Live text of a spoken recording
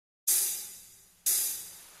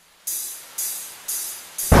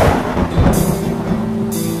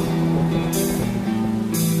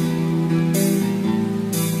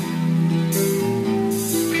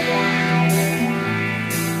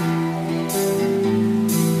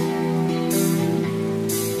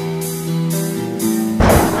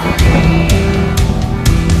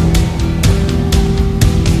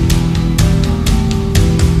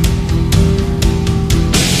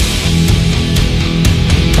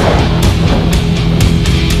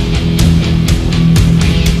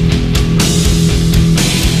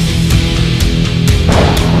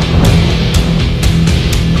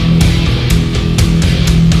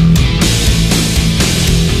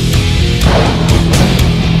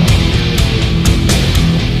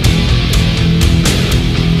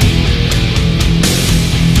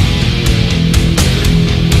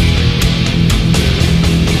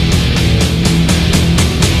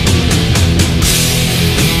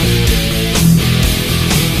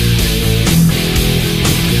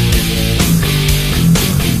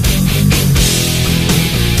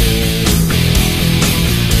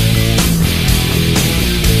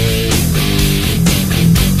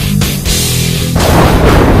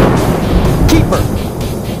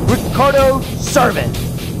Ricardo Servin.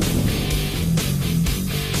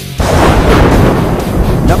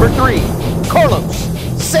 Number 3, Carlos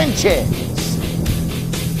Sanchez.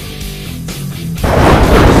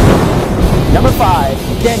 Number 5,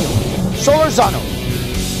 Daniel Solorzano.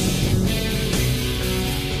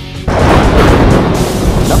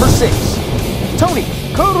 Number 6, Tony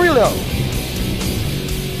Carrillo.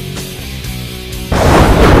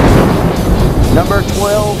 Number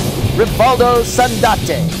 12, Rivaldo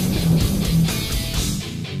Sandate.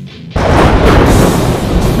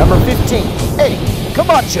 Number 15, Eddie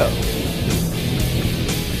Camacho.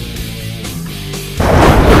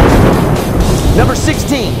 Number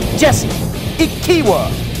 16, Jesse Ikiwa.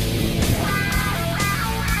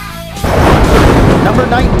 Number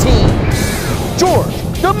 19,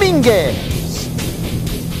 George Dominguez.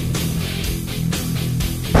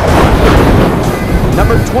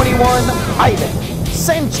 Number 21, Ivan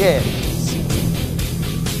Sanchez.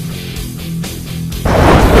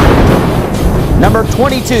 Number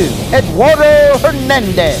 22, Eduardo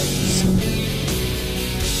Hernandez.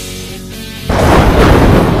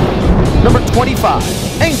 Number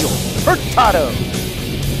 25, Angel Hurtado.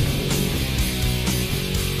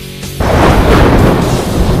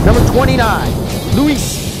 Number 29, Luis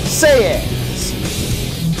Saez.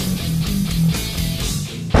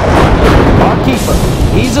 Our keeper,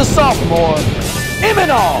 he's a sophomore,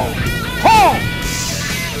 Imanol Holmes.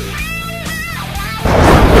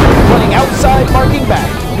 Playing outside marking back,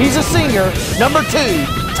 he's a senior, number 2,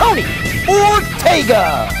 Tony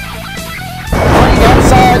Ortega. Playing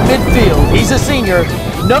outside midfield, he's a senior,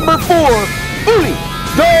 number 4, Uli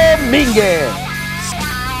Dominguez.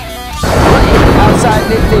 Playing outside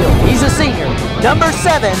midfield, he's a senior, number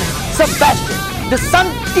 7, Sebastian De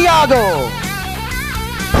Santiago.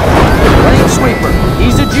 Playing sweeper,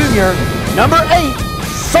 he's a junior, number 8,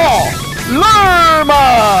 Saul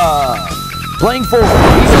Lerma. Playing forward,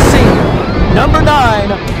 he's a senior, number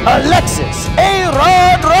 9, Alexis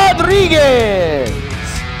A-Rod Rodriguez.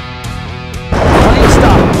 Playing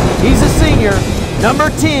stopper, he's a senior,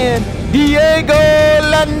 number 10, Diego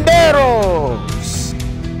Landeros.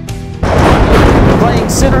 Playing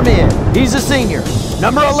center mid, he's a senior,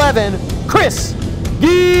 number 11, Chris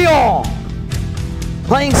Guillaume.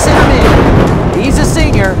 Playing center mid, he's a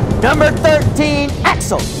senior, number 13,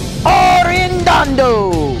 Axel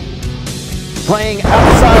Arindando. Playing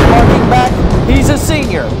outside marking back, he's a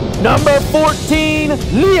senior, number 14,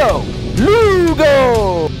 Leo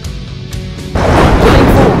Lugo. Playing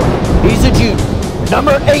forward, he's a junior,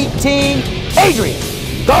 number 18, Adrian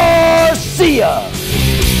Garcia.